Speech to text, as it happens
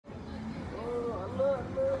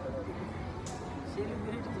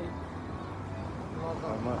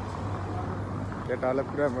केटालाई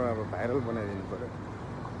पुरा अब भाइरल बनाइदिनु पर्यो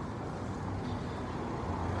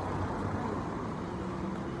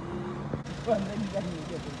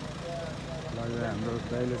हाम्रो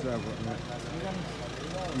दाइले चाहिँ अब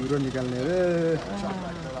युरो निकाल्ने रे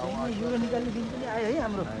युरो निकाल्ने दिन पनि आयो है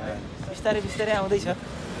हाम्रो बिस्तारै बिस्तारै आउँदैछ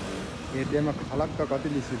एटिएममा खलक त कति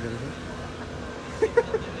निस्किँदो रहेछ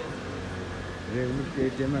रेगुलर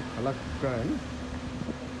एटिएममा खलक्क होइन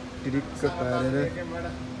टिरिक्क पारेर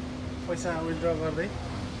पैसा विथड्र गर्दै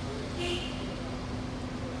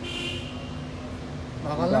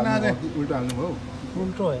उल्टो हाल्नुभयो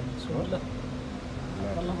उल्टो होइन ल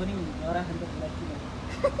कल्ल पनि नराख्नु त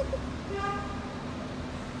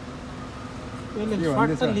पहिले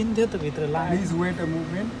सर्ट त लिन्थ्यो त भित्र ला please weight a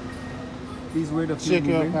movement please weight a few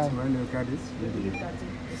movements while your card is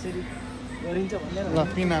यसरी गरिन्छ भनेर ल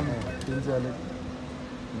पिन हाल्नु पिन चाहिँ अलिक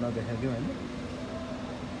नदेखाइदियो होइन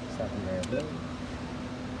साथीभाइहरूलाई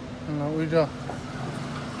विथड्र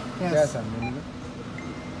क्यास हाल्नु नि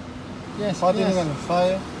कति निकाल्नु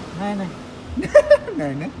 100 नै नै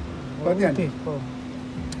होइन कति हाल्नु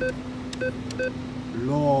ल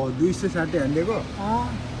 260 हालिदिएको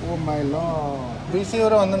ओ माई ल 200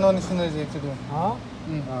 € भन्दा ननिस्किँदो रहेछ एकचोटि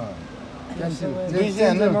क्यान्सल 200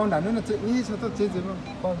 हाल्नु एमाउन्ट हाल्नु न यही छ त चेन्ज एमाउन्ट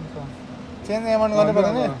चेन्ज एमाउन्ट गर्नु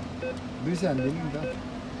पर्दैन 200 हालिदिनु नि त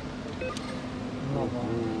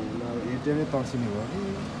एटिएमै तर्सिने भयो कि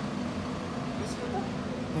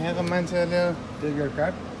यहाँको मान्छेहरूले टेक योर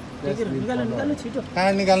कार्ड निकाल्नु निकाल्नु छिटो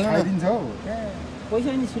कार्ड निकाल्नु न खाइदिन्छ हौ पैसा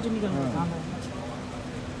नि छिटो निकाल्नु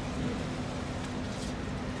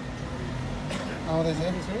आउँदैछ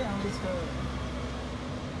आउँदैछ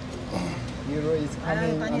Euro is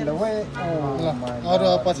coming on the way. ल अरू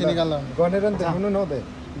पछि निकाल्नु गनेर नि देखाउनु न हौ त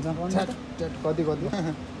कति कति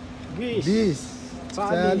 20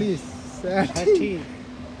 40 60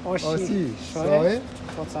 80 100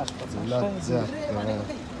 50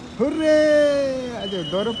 हुर्रे आज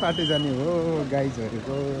डरो पार्टी जाने हो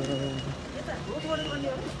गाइजहरूको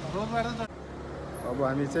अब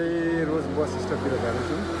हामी चाहिँ रोज बस स्टपतिर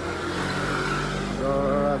जाँदैछौँ र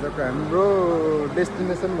आजको हाम्रो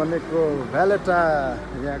डेस्टिनेसन भनेको भ्यालेटा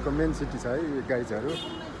यहाँको मेन सिटी छ है गाइजहरू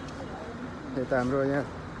यता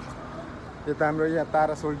हाम्रो यहाँ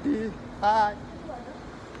तारा सोल्टी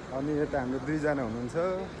अनि यता हाम्रो दुईजना हुनुहुन्छ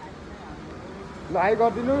ल हाई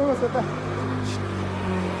गरिदिनुहोस् यता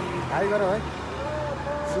हाई गर है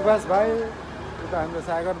सुभाष भाइ उता हाम्रो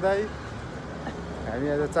सागर दाई हामी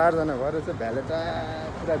आज 4 जना भएर चाहिँ भ्यालेटा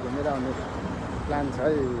पुरा घुमेर आउने प्लान छ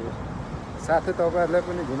है साथै तपाईँहरूलाई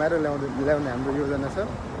पनि घुमाएर ल्याउने हाम्रो योजना छ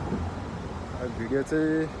भिडियो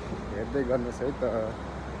चाहिँ हेर्दै गर्नुहोस् है त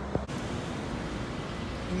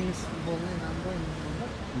इङ्ग्लिस बोल्ने राम्रो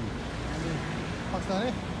कस्तो अरे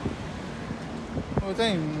ऊ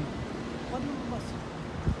चाहिँ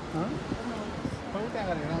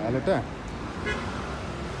भ्यालेटा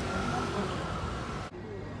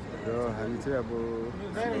र हामी चाहिँ अब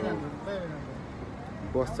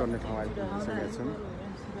बस चढ्ने ठाउँ आइपुगिसकेका छौँ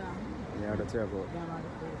यहाँबाट चाहिँ अब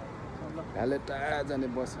भ्यालेटा जाने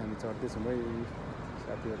बस हामी चढ्दैछौँ है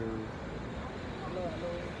साथीहरू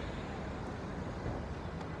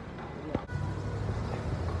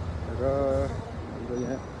र हाम्रो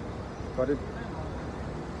यहाँ करिब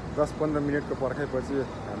 10-15 मिनटको पर्खाइपछि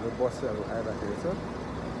हाम्रो बस चाहिँ अब आइराखेको छ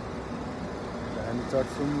र हामी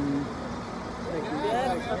चढ्छौँ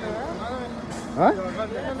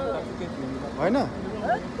होइन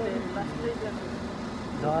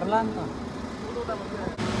झर्ला नि त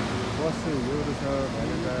बस चाहिँ यो छ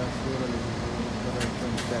भ्यालेटा 16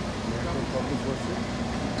 एकदम यहाँको पब्लिक बस चाहिँ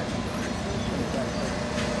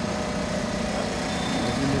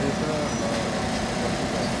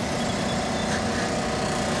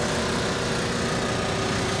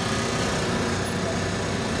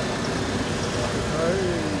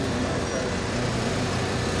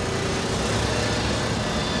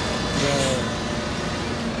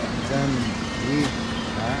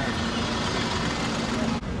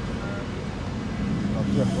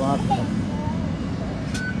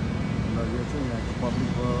पब्लिक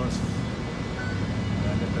बस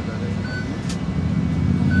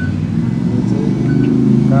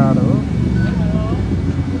कार्ड हो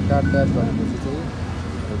कार्ड ट्याप गरेपछि चाहिँ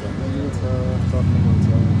यो छ चढ्नु हुन्छ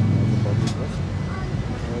पब्लिक बस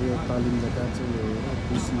र यो तालिमले कार्ड चाहिँ यो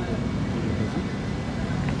कृषि पुगेपछि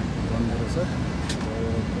बन्द रहेछ र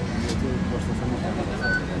यो चाहिँ वर्षसम्म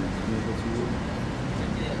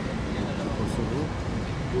कसो हो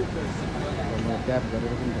म ट्याप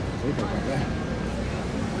गरेर पनि देखाउँछु है तपाईँलाई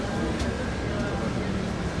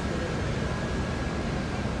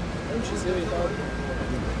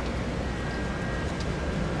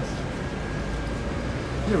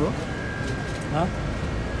के हो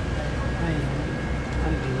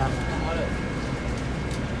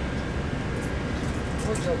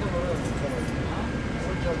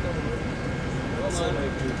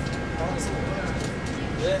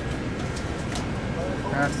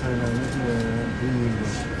काठ छैन भने चाहिँ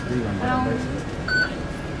 2 घन्टा भइसक्यो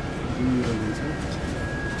 2 युरो लिन्छ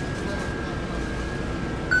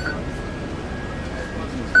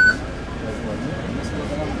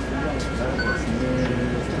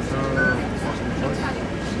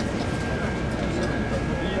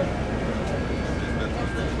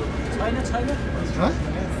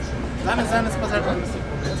जानुहोस् पछाडि जानुहोस्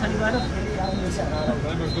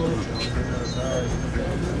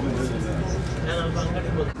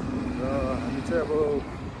र हामी चाहिँ अब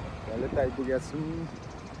भ्यालेटा आइपुगेका छौँ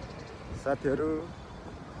साथीहरू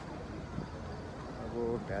अब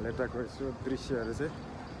भ्यालेटाको यसो दृश्यहरू चाहिँ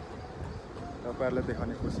तपाईँहरूलाई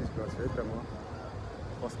देखाउने कोसिस गर्छु है त म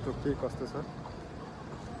कस्तो के कस्तो छ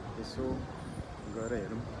यसो गएर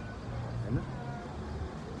हेरौँ हैन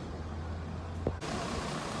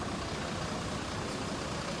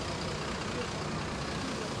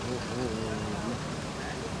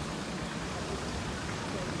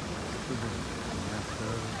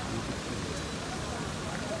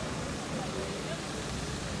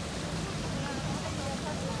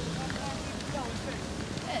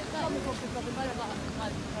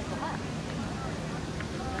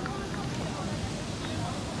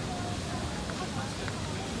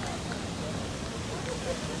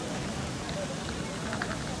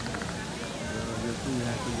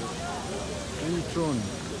Patron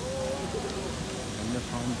and the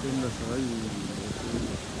fountain the soil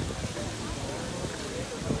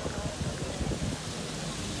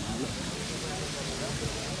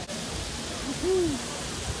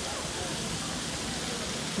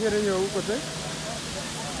here yo ऊपर से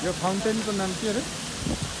यो फाउंटेन को नाम क्या है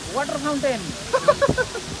वाटर फाउंटेन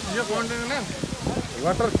यो फाउन्टेन नाम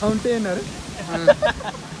वाटर फाउंटेन अरे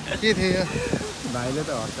के थियो भाइले त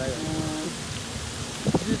हटायो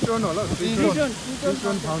ट्रिटोन होला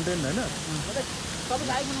ट्रिटोन फाउंटेन हैन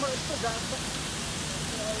तपाईको आइफोन बाट यस्तो जान्छ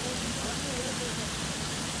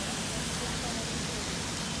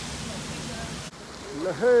ल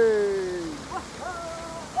हे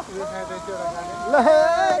यो साइड चाहिँ एउटा गाडी ल हे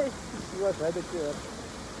यो साइड के हो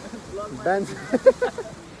डान्स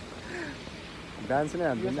डान्स नै यो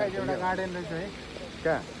हाल्दैन साइड एउटा गार्डन रहेछ है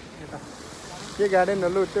कहाँ के गार्डन हो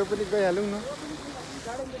लु त्यो पनि गइहालौँ न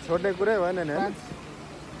छोड्ने कुरै भएन नि हैन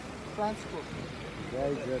फ्रान्सको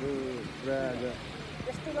गाइजहरू पुरा आज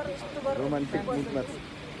यस्तो गरेर रोमान्टिक मुडमा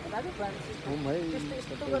दाजु फ्रान्स छौँ है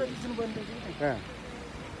यस्तो गरेर खिच्नु पर्ने रहेछ कि कहाँ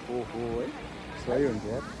ओहो है सही हुन्छ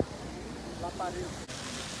यार लापारी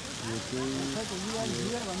यो चाहिँ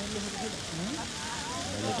युआर भनेर लेखेको छ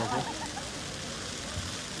भ्यालेटाको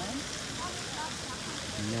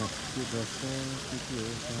म्याप के गर्छ के हो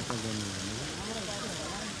कहाँ कहाँ गर्नु भने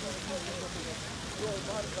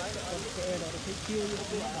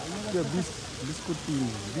त्यो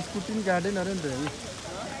बिस्कुटिन गार्डन अरे नि त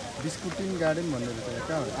बिस्कुटिन गार्डन भन्ने रहेछ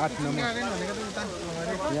कहाँ हो 8 नम्बर गार्डन भनेको त उता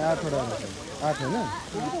अगाडि यहाँ 8 वटा रहेछ 8 होइन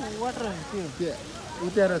वाटर त्यो के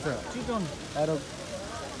उता रहेछ चिटोन एरो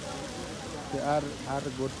त्यो आर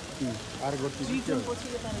गोटी के हो पछि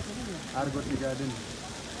यता रहेछ नि आरगोटी गार्डन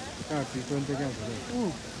कहाँ ट्रिटोन चाहिँ कहाँ छ ऊ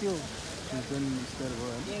त्यो ट्रिटोन स्क्वायर भयो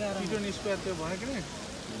होइन 11 चिटोन स्क्वायर त्यो भयो कि नि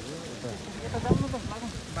यता जानु त लागौँ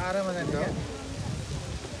 12 मा जान्छ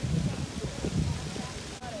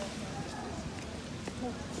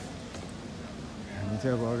हामी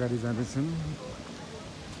चाहिँ अब अगाडि जाँदैछौँ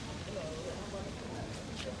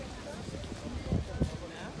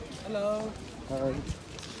हेलो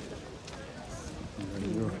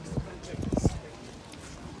यो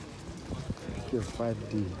के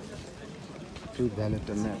 5D फ्री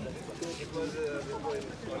भ्यालेटा म्याप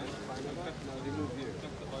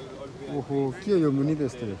ओहो के हो यो मुनि त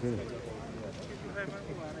यस्तो हो फेरि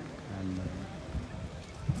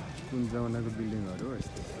कुन जमानाको बिल्डिङहरू हो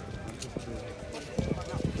यस्तो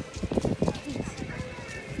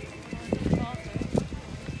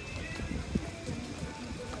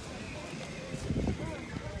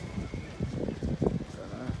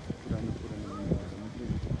पुरानो बिल्डिङहरू मात्रै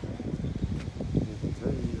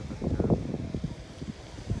देखिन्छ यो कतिवटा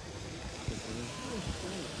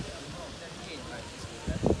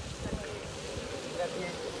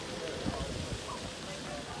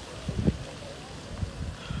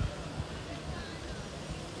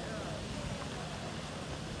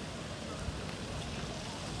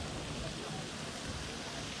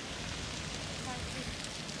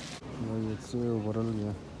यो चाहिँ ओभरअल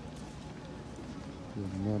यहाँ यो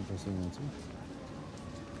म्याप रहेछ यहाँ चाहिँ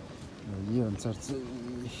यो अनुसार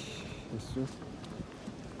चाहिँ यसो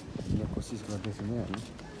हिँड्ने कोसिस गर्दैछौँ है हामी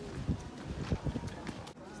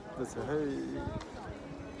त्यस्तो छ है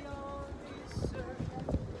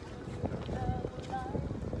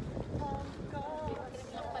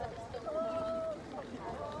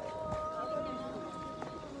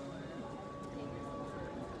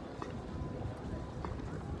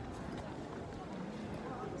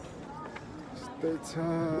त्यही छ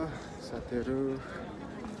साथीहरू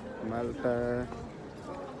माल्टा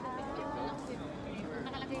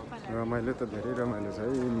रमाइलो त धेरै रमाइलो छ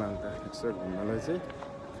है माल्टा यसो घुम्नलाई चाहिँ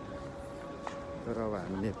तर अब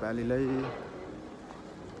हामी नेपालीलाई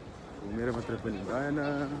घुमेर मात्रै पनि भएन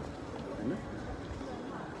होइन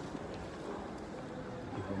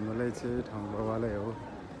घुम्नलाई चाहिँ ठाउँ बाबालाई हो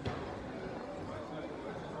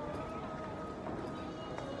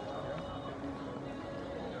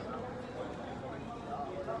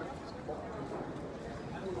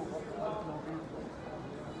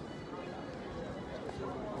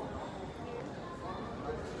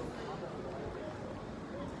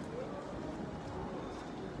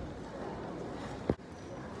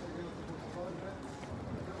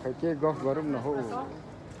खै के गफ गरौँ न हौ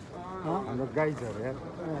हाम्रो गाइजहरू यार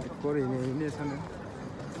कोर हिँड्ने छन्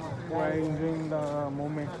During the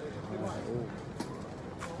moment.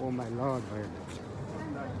 Oh my lord भयो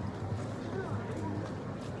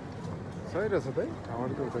सही रहेछ त है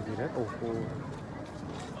ठाउँहरू त उतातिर ओहो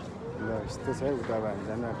ल यस्तो छ है उता अब हामी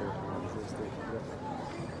जानु आँटेको यस्तो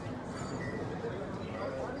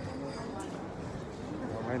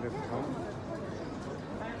रमाइलो ठाउँ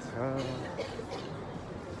छ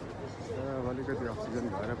अब अलिकति अक्सिजन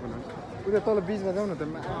भएर पनि उता तल बिचमा जाउँ न त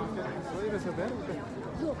सही रहेछ त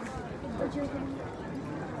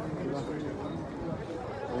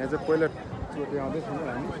यहाँ चाहिँ पहिलोचोटि आउँदैछौँ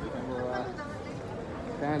हामी अब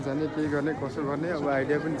कहाँ जाने के गर्ने कसो गर्ने अब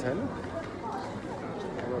आइडिया पनि छैन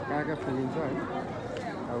अब कहाँ कहाँ पुगिन्छ होइन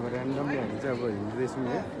अब ऱ्यान्डमली हामी चाहिँ अब हिँड्दैछौँ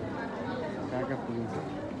है कहाँ कहाँ पुगिन्छ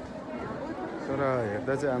तर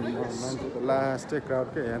हेर्दा चाहिँ हाम्रो मान्छे त लास्टै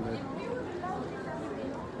क्राउडकै यहाँ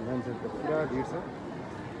मान्छे त पुरा भिड छ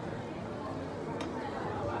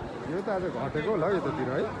यो त आज घटेको होला हौ यतातिर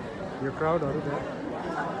है यो क्राउडहरू त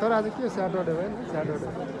तर आज के स्याटरडे भयो नि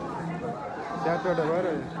स्याटरडे भएर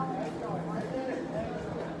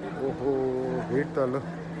ओहो भिड त ल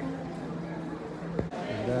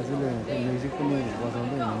दाजुले म्युजिक पनि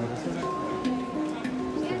बजाउँदै हिँड्ने रहेछ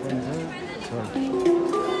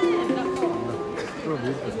यत्रो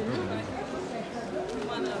भिड छ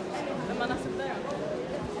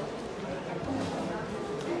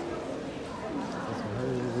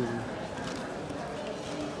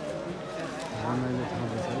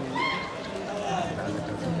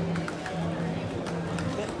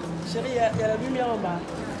Chérie, il y a la lumière en bas.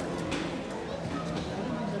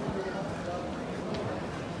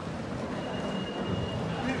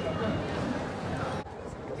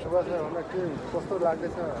 के कस्तो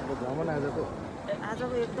लाग्दैछ अब भ्रमण आजको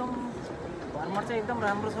आजको एकदम भ्रमण चाहिँ एकदम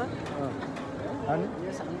राम्रो छ अनि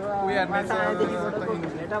यस हाम्रो माल्टा आएदेखिबाटको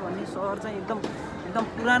भेटा भन्ने सहर चाहिँ एकदम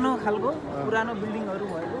पुरानो खालको पुरानो बिल्डिङहरू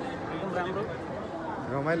भएको एकदम राम्रो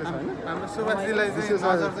रमाइलो छ होइन हाम्रो सुभाषजीलाई चाहिँ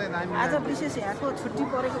नजर चाहिँ नामी आज विशेष यहाँको छुट्टी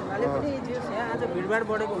परेको हुनाले पनि यहाँ आज भिडभाड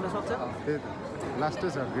बढेको हुनसक्छ त्यही त लास्टै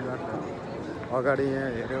छ भिडभाड त अगाडि यहाँ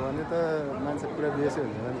हेऱ्यो भने त मान्छे पुरा बेसी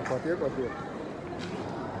हुन्छ कति हो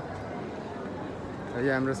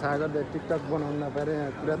यो हाम्रो सागर दाइ टिकटक बनाउनु नपाएर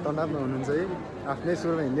यहाँ पुरा तनावमा हुनुहुन्छ है आफ्नै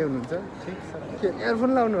सुरमा हिँड्दै हुनुहुन्छ के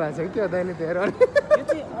एयरफोन लाउनु भएको छ कि त्यो दाइले त्यहाँ यो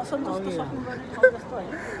चाहिँ असल जस्तो सक्नुपर्ने ठाउँ जस्तो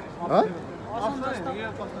होइन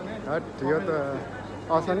ठिक हो त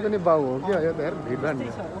असनको नि बाउ हो कि यो त हेर भिडभाड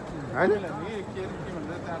होइन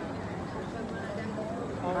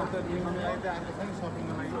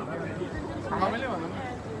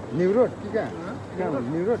न्यु रोड कि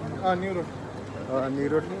कहाँ न्यु रोड न्यु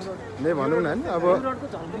रोड नै भनौँ न अब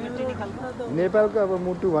नेपालको अब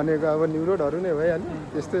मुटु भनेको अब न्यु रोडहरू नै भइहाल्यो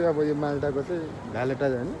त्यस्तै अब यो माल्टाको चाहिँ भ्यालेटा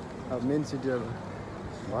होइन अब मेन सिटी अब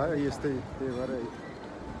भयो यस्तै त्यही भएर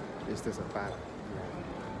यस्तै छ पार्क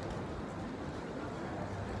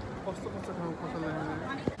कस्तो ठाउँ कस्तो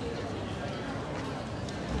लाग्यो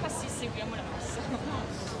Sì, seguiamo la massa.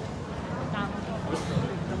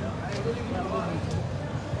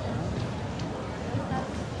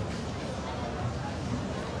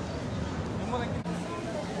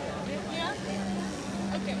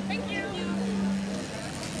 Okay, thank you.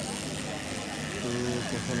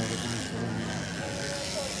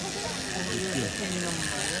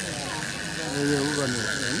 यो उ गर्ने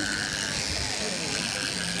होइन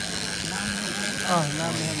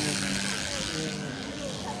नाम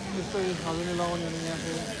यस्तो सबैले लगाउने भने यहाँ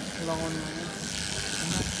लगाउने भने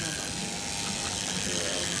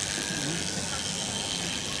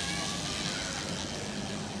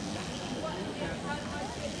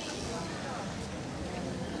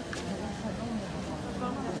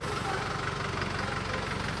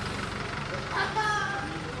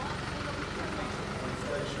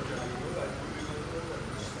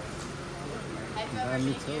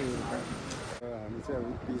दामी छ हामी चाहिँ अब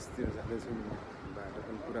पिचतिर जाँदैछौँ बाटो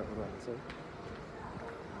पनि पुरा पुरा छ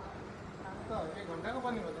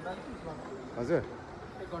हजुर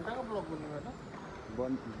 1 घण्टाको ब्लक गर्नु भयो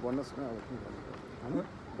भन्नुहोस् न अब के भन्नु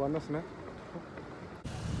भन्नुहोस् न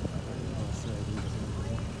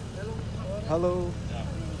हेलो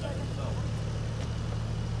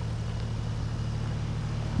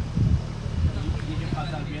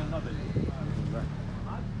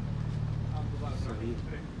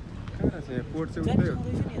पोर्ट चाहिँ उतै हो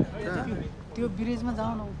त्यो ब्रिजमा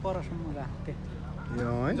जाऊ न परसम्म राख्थे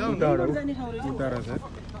उता रहेछ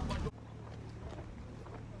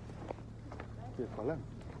के खोला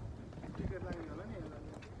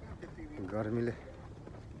गर्मीले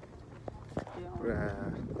पुरा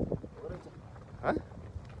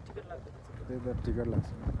त्यही त टिकट लाग्छ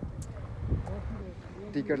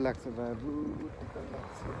टिकट लाग्छ बाबु टिकट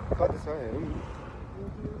लाग्छ कति छ हेरौँ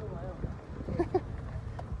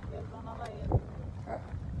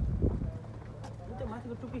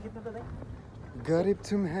गरिब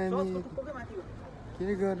छौँ हामी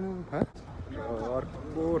के गर्नु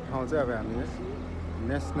अर्को ठाउँ चाहिँ अब हामी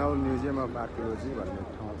नेसनल म्युजियम अफ आर्कियोलोजी भन्ने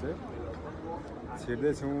ठाउँ चाहिँ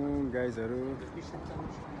छिर्दैछौँ गाइजहरू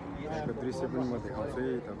यसको दृश्य पनि म देखाउँछु है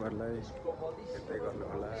तपाईँहरूलाई हेर्दै गर्नु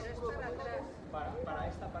होला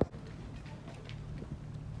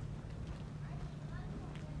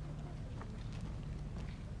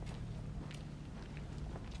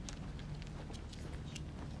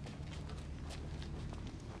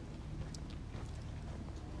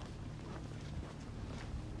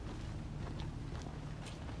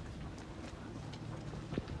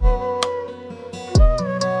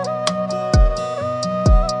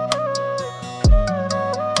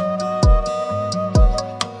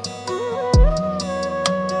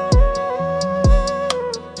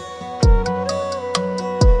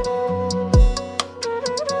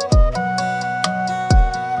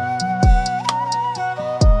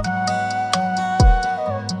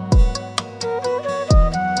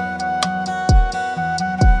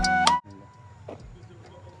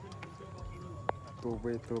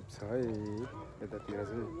तोप छ है यतातिर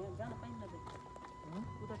चाहिँ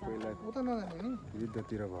पहिला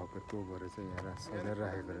युद्धतिर भएको तोपहरू चाहिँ यहाँ सजाएर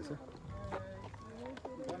राखेको रहेछ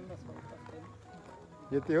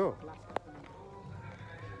यति हो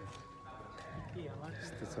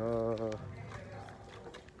यस्तो छ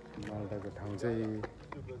माल्टाको ठाउँ चाहिँ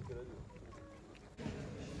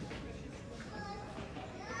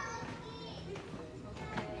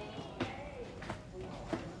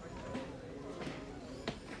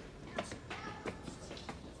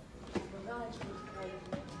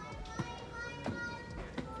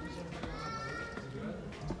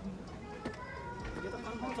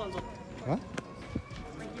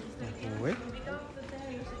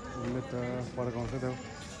पड्काउँछ त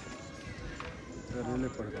रेलले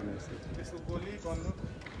पड्काउने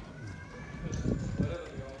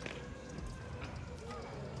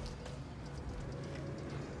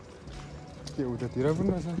के उतातिर पनि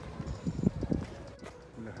रहेछ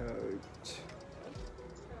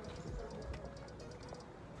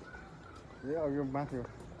ए अघि माथि हो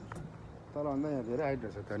तलभन्दा यहाँ धेरै हाइट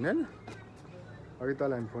रहेछ त नि अघि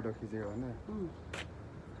तल हामी फोटो खिचेको भने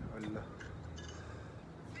ल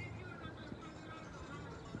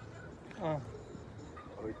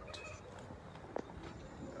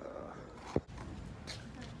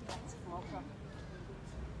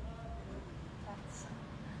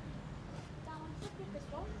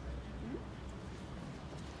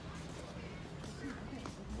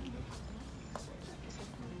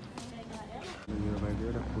मेरो भाइले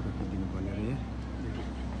एउटा फोटो खिचिदिनु पर्ने अरे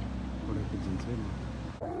फोटो खिचिन्छ नि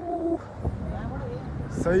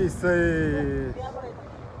सही सही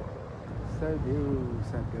सही भ्यू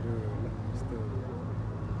साथीहरू यस्तो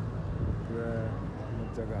पुरा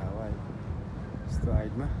मजाको हावा यस्तो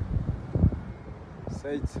हाइटमा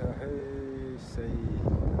सही छ है सही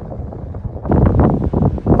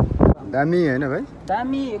दामी होइन भाइ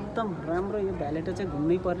दामी एकदम राम्रो यो भ्यालेटा चाहिँ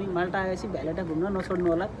घुम्नै पर्ने माल्टा आएपछि भ्यालेटा घुम्न नछोड्नु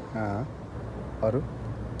होला अरू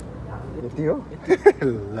यति हो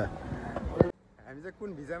ल हामी चाहिँ कुन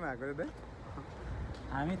भिजामा आएको त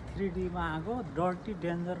हामी 3D मा आएको dirty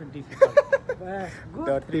danger difficult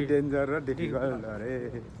dirty danger र डिफिकल्ट अरे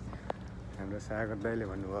हाम्रो सागर दाइले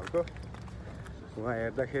भन्नुभएको उहाँ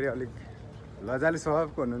हेर्दाखेरि अलिक लजाली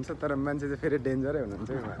स्वभावको हुनुहुन्छ तर मान्छे चाहिँ फेरि डेन्जरै हुनुहुन्छ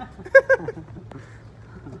कि उहाँ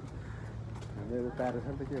मेरो तारो छ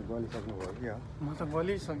त के गलिसक्नु भयो कि म त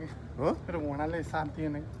गलिसकेँ हो तर उहाँले साथ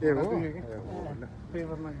दिएन ए हो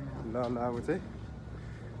पेपरमा ल ल अब चाहिँ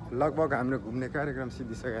लगभग हाम्रो घुम्ने कार्यक्रम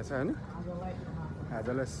सिद्धिसकेको छ होइन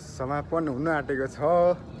आजलाई समापन हुन आँटेको छ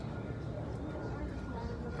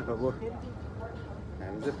अब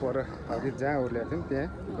हामी चाहिँ पर अघि जहाँ ओर्ल्याएको थियौँ त्यहाँ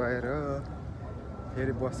गएर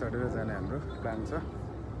फेरि बस चढेर जाने हाम्रो प्लान छ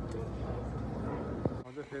म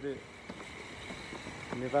चाहिँ फेरि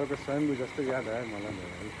नेपालको स्वयम्भू जस्तो याद आयो मलाई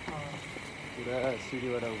पुरा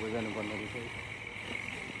सिडीबाट उभो जानुपर्ने रहेछ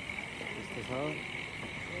त्यस्तो छ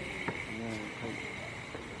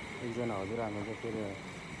एकजना हजुरआमा चाहिँ फेरि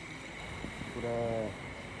पुरा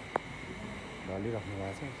ढलिराख्नु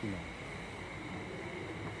भएको छ किन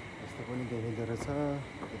यस्तो पनि देखिँदो रहेछ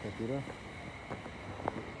यतातिर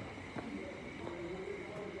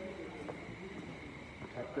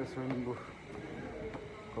ठ्याक्कै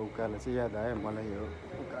स्वयम्भूको उकालो चाहिँ याद आयो मलाई यो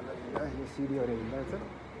उकालो यो सिडीहरू हिँड्दा चाहिँ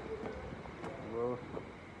अब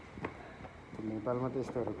नेपालमा त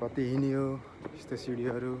यस्तोहरू कति हिँड्यो यस्तो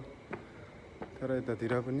सिडीहरू तर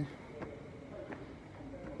यतातिर पनि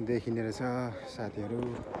देखिने रहेछ साथीहरू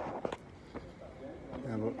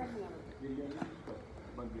अब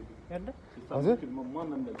हजुर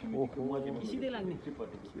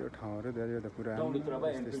यो ठाउँहरू धेरै त पुरा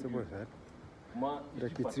यस्तो पो छ र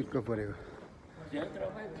किचिक्क परेको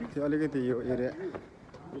त्यो अलिकति यो एरिया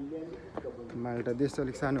माल्टा देश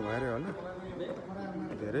अलिक सानो भएर होला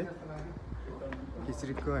धेरै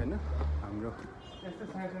किचिक्क होइन हाम्रो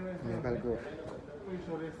नेपालको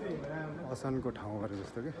असनको ठाउँहरू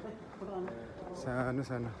जस्तो कि सानो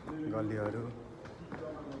सानो गल्लीहरू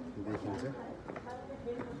देखिन्छ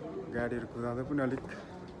गाडीहरू कुदाउँदा पनि अलिक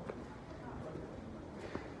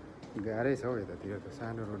गाह्रै छ हौ यतातिर त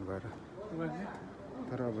सानो रोड भएर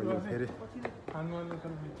तर अब यो फेरि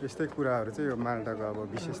यस्तै कुराहरू चाहिँ यो माल्टाको अब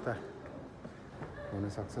विशेषता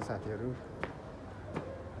हुनसक्छ साथीहरू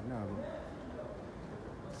होइन अब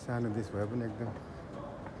सानो देश भए पनि एकदम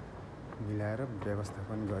मिलाएर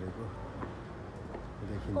व्यवस्थापन गरेको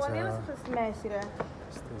देखिन्छ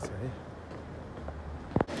यस्तै छ है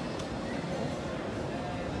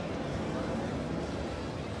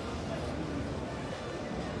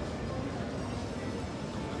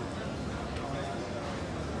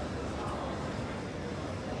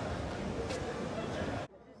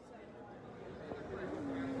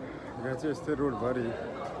यहाँ चाहिँ यस्तै रोडभरि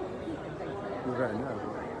पुरा होइन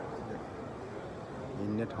अब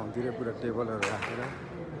हिँड्ने ठाउँतिर पुरा टेबलहरू राखेर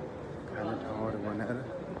खाने ठाउँहरू बनाएर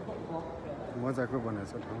मजाको बनाएको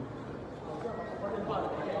छ ठाउँ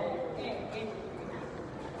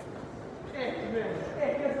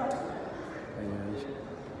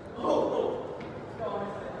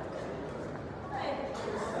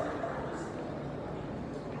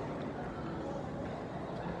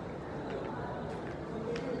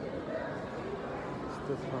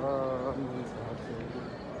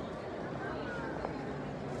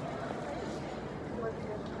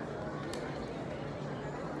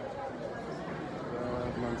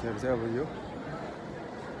मान्छेहरू चाहिँ अब यो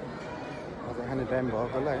आज खाने टाइम भएको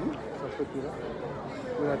होला होइन सबैतिर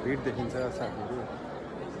पुरा भिड देखिन्छ साथीहरू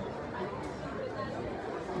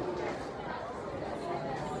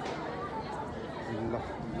ल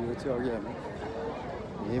यो चाहिँ अघि हामी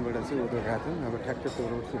यहीँबाट चाहिँ उतो गएको थियौँ अब ठ्याक्कै त्यो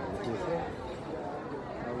रोड चाहिँ भइदिएछ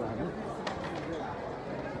अब हामी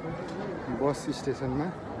बस स्टेसनमा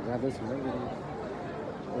जाँदैछौँ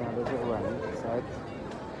त्यहाँबाट चाहिँ अब हामी सायद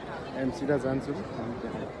एमसिडा जान्छौँ अनि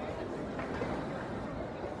त्यहाँ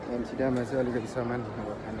एमसिडामा चाहिँ अलिकति सामान अब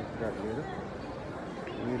खानेकुराहरू लिएर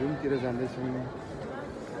हामी रुमतिर जाँदैछौँ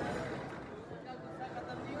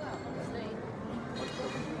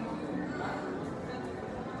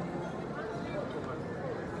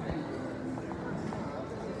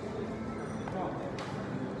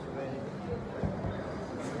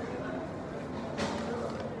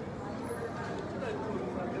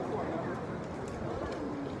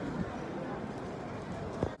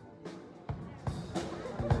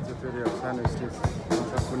फेरि अब सानो स्टेज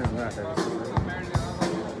कुनै हुन आँटेको छ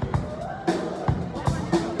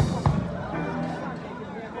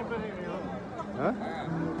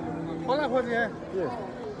खोला खोजी के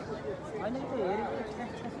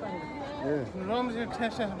रम्सी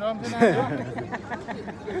ठ्यास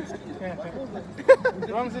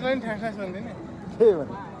रम्सीलाई नि ठ्यास भन्दैन के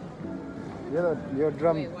भन्नु यो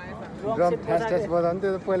ड्रम ठ्यास ठ्यास बजाउनु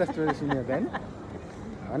त्यो त पहिला स्टोरी सुनेको त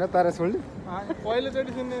होइन तर छोड्ने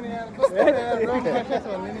पहिलोचोटि सुन्दैन यार ड्रम ठ्यास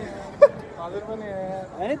भन्दैन हजुर पनि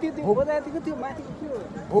होइन त्यो बजाएदेखि त्यो माथिको त्यो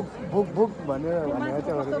भुक भुक भुक भनेर त्यो भनेर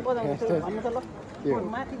माथिको कस्तो बजाउँछ त्यो भन्नु त ल के हो?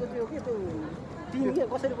 माथिको त्यो के त्यो टिन के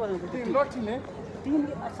कसरी बजाउँछ त्यो लट्ठीले टिन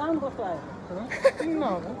साउन्ड कस्तो आयो किन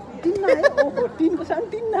नहुँदैन टिन नआयो ओहो टिनको साउन्ड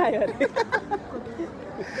टिन नआयो अरे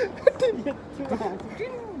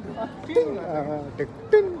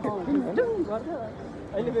गर्छ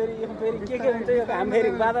अहिले फेरि के हुन्छ यो घाम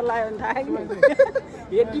फेरि बादल लाग्यो भने थाहा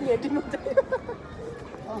कि हेटिङ हुन्छ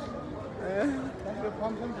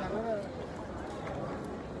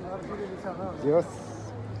जे होस्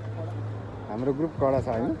हाम्रो ग्रुप कडा छ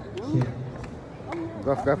होइन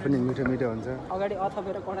गफ गफ पनि मिठो मिठो हुन्छ अगाडि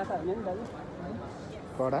अथपेर कडा त होइन नि दाजु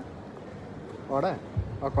कडा कडा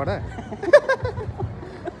कडा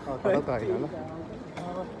कडा त होइन होला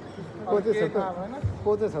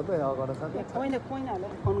को चाहिँ छ त कडा छ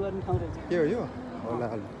कोइनाहरूलाई फोन गर्ने ठाउँ रहेछ के हो यो होला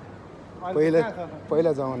होला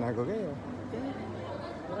पहिला जमानाको के यो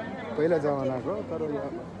पहिला जमानाको तर यो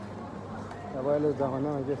अब अहिले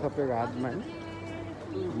जमानामा के सबैको हातमा होइन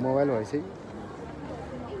मोबाइल भइसक्यो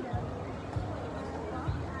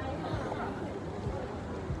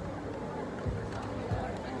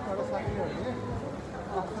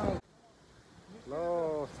ल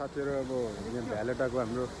साथीहरू अब यहाँ भ्यालेटाको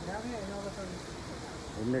हाम्रो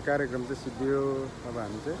घुम्ने कार्यक्रम चाहिँ सिद्धियो अब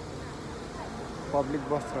हामी चाहिँ पब्लिक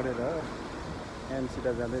बस चढेर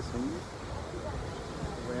एमसिडा जाँदैछौँ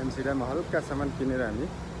अब एमसिडामा हल्का सामान किनेर हामी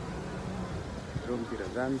रुमतिर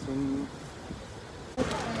जान्छौँ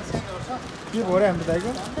के भयो र हाम्रो दाइको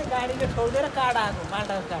झन्डै गाडीले ठोकिदिएर काठ आएको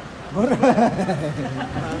माल्टाको काठ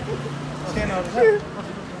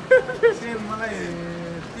मलाई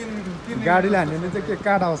गाडीले हान्यो भने चाहिँ के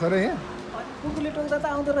काठ आउँछ र यहाँ कुकुरले टोक्दा त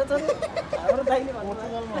आउँदो रहेछ हाम्रो दाइले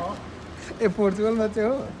भन्नु ए पोर्चुगलमा चाहिँ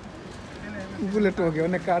हो कुकुरले टोक्यो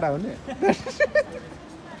भने काठ आउने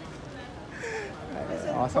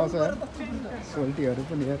हँसाउँछ सोल्टीहरू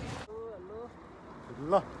पनि यार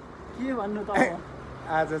ल के भन्नु त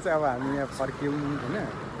आज चाहिँ अब हामी यहाँ फर्क्यौँ होइन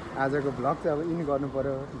आजको भ्लग चाहिँ अब इन गर्नु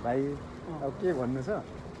पऱ्यो भाइ अब के भन्नु छ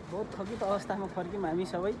बहुत थकित अवस्थामा फर्क्यौँ हामी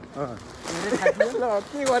सबै अँ धेरै थाकियो ल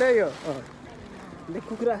के गरे यो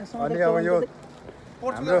कुखुरा अनि अब यो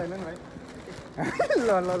हाम्रो ल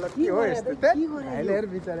ल ल के हो यस्तो त भाइले हेर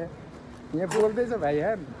बिचरा यहाँ बोल्दैछ भाइ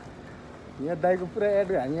यार यहाँ दाइको पुरा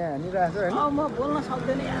एड यहाँ हानिरहेको छ होइन म बोल्न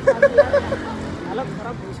सक्दैन यार हालत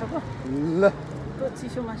खराब भइसक्यो ल त्यो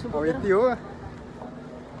चिसो मासु अब यति हो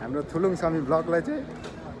हाम्रो थुलुङसामी ब्लगलाई चाहिँ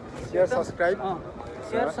सेयर सब्सक्राइब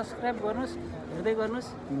सेयर सब्सक्राइब गर्नुहोस् हेर्दै गर्नुहोस्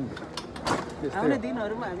आउने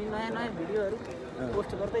दिनहरूमा हामी नयाँ नयाँ भिडियोहरू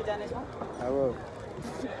पोस्ट गर्दै जानेछौँ अब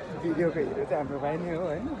भिडियोको हिरो चाहिँ हाम्रो भाइ नै हो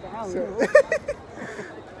होइन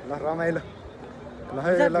ल रमाइलो ल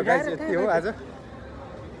ल गाइस यति हो आज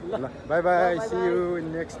ल by by C you in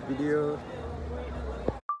next video